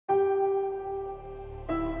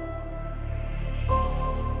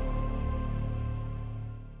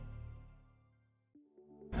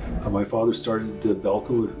My father started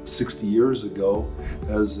Belco 60 years ago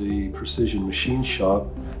as a precision machine shop,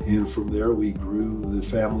 and from there we grew the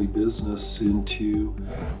family business into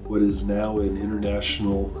what is now an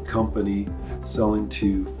international company selling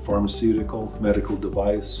to pharmaceutical, medical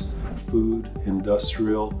device, food,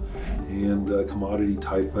 industrial, and commodity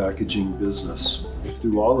type packaging business.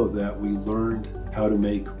 Through all of that, we learned how to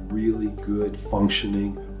make really good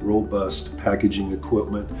functioning, robust packaging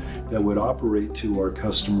equipment that would operate to our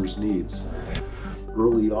customers' needs.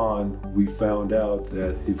 Early on, we found out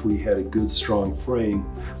that if we had a good, strong frame,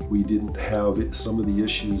 we didn't have some of the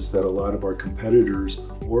issues that a lot of our competitors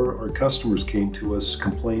or our customers came to us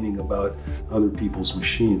complaining about other people's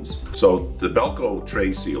machines. So the Belco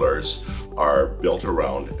tray sealers are built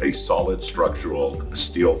around a solid structural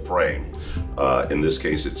steel frame. In this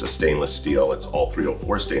case, it's a stainless steel. It's all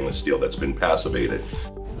 304 stainless steel that's been passivated.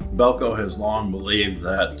 Belco has long believed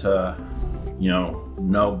that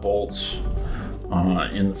no bolts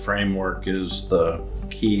in the framework is the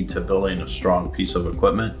key to building a strong piece of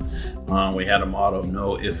equipment. We had a motto,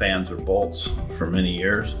 no ifs, ands, or bolts, for many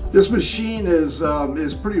years. This machine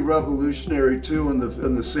is pretty revolutionary too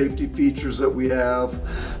in the safety features that we have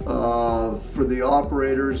for the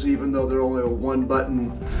operators, even though they're only a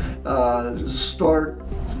one-button start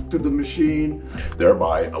to the machine.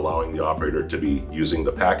 Thereby allowing the operator to be using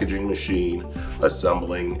the packaging machine,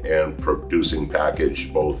 assembling and producing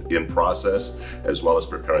package both in process as well as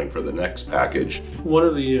preparing for the next package. One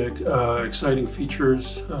of the exciting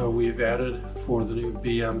features we've added for the new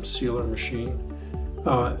BM sealer machine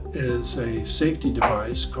is a safety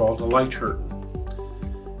device called a light curtain.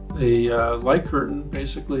 The light curtain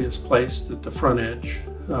basically is placed at the front edge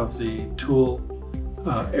of the tool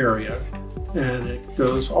area, and it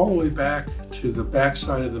goes all the way back to the back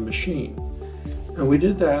side of the machine. And we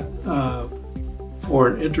did that for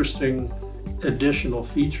an interesting additional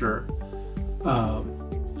feature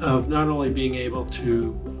of not only being able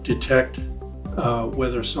to detect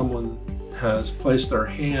whether someone has placed their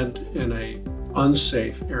hand in an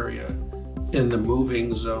unsafe area in the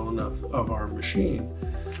moving zone of our machine,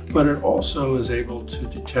 but it also is able to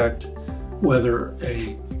detect whether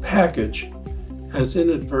a package has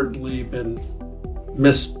inadvertently been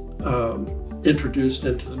introduced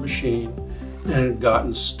into the machine and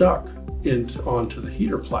gotten stuck onto the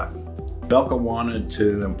heater platen. Belco wanted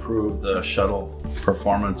to improve the shuttle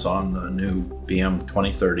performance on the new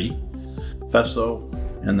BM2030. Festo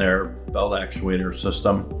and their belt actuator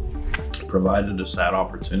system provided us that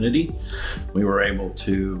opportunity. We were able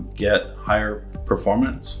to get higher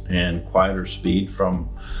performance and quieter speed from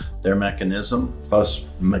their mechanism. Plus,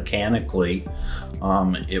 mechanically,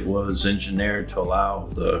 it was engineered to allow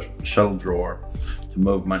the shuttle drawer to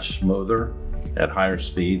move much smoother at higher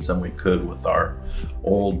speeds than we could with our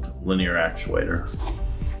old linear actuator.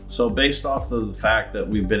 So based off of the fact that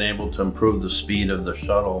we've been able to improve the speed of the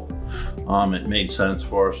shuttle, it made sense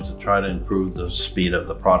for us to try to improve the speed of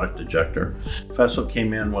the product ejector. Festo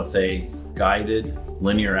came in with a guided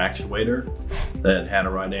linear actuator that had a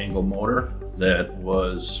right angle motor that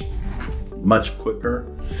was much quicker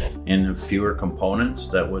and fewer components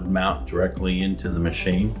that would mount directly into the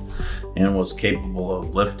machine, and was capable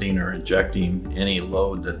of lifting or ejecting any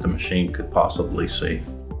load that the machine could possibly see.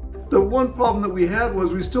 The one problem that we had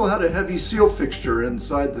was we still had a heavy seal fixture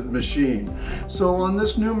inside the machine. So on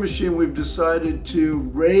this new machine, we've decided to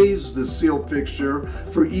raise the seal fixture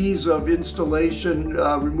for ease of installation,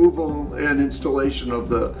 removal and installation of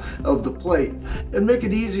the plate, and make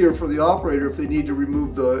it easier for the operator if they need to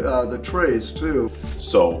remove the trays too.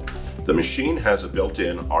 So the machine has a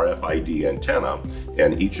built-in RFID antenna,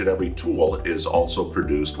 and each and every tool is also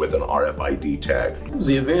produced with an RFID tag.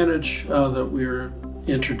 The advantage that we're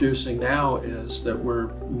introducing now is that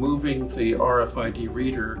we're moving the RFID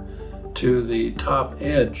reader to the top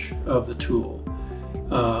edge of the tool.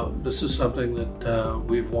 This is something that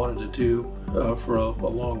we've wanted to do for a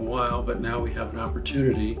long while, but now we have an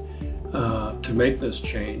opportunity to make this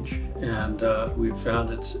change, and we've found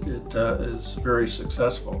it is very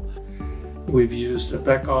successful. We've used a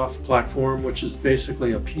Beckhoff platform, which is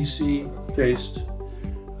basically a PC-based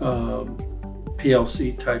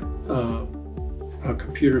PLC type a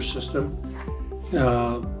computer system,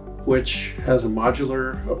 which has a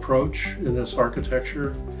modular approach in this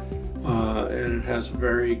architecture, and it has a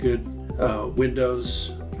very good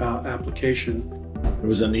Windows application. It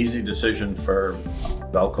was an easy decision for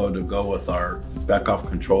Belco to go with our Beckhoff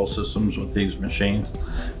control systems with these machines.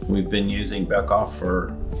 We've been using Beckhoff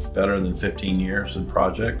for better than 15 years in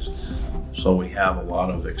projects, so we have a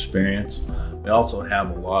lot of experience. We also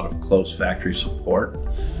have a lot of close factory support.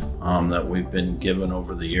 that we've been given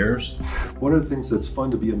over the years. One of the things that's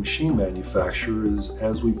fun to be a machine manufacturer is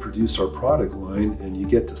as we produce our product line and you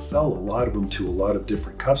get to sell a lot of them to a lot of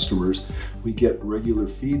different customers, we get regular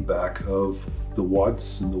feedback of the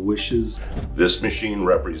wants and the wishes. This machine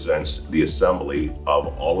represents the assembly of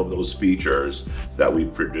all of those features that we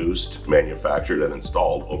produced, manufactured, and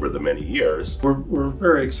installed over the many years. We're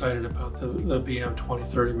very excited about the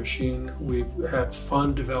BM2030 machine. We've had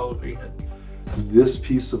fun developing it. This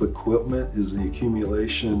piece of equipment is the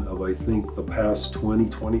accumulation of, I think, the past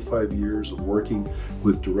 20-25 years of working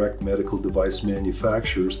with direct medical device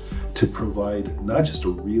manufacturers to provide not just a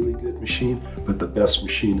really good machine, but the best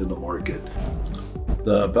machine in the market.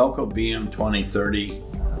 The Belco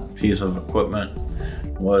BM2030 piece of equipment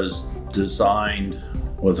was designed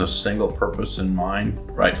with a single purpose in mind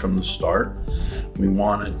right from the start. We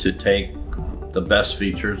wanted to take the best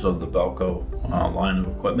features of the Belco line of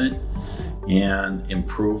equipment and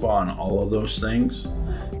improve on all of those things.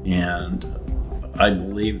 And I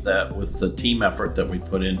believe that with the team effort that we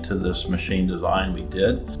put into this machine design, we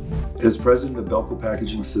did. As president of Belco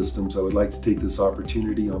Packaging Systems, I would like to take this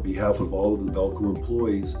opportunity on behalf of all of the Belco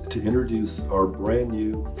employees to introduce our brand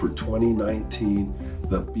new, for 2019,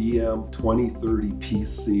 the BM2030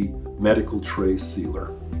 PC Medical Tray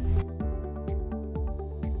Sealer.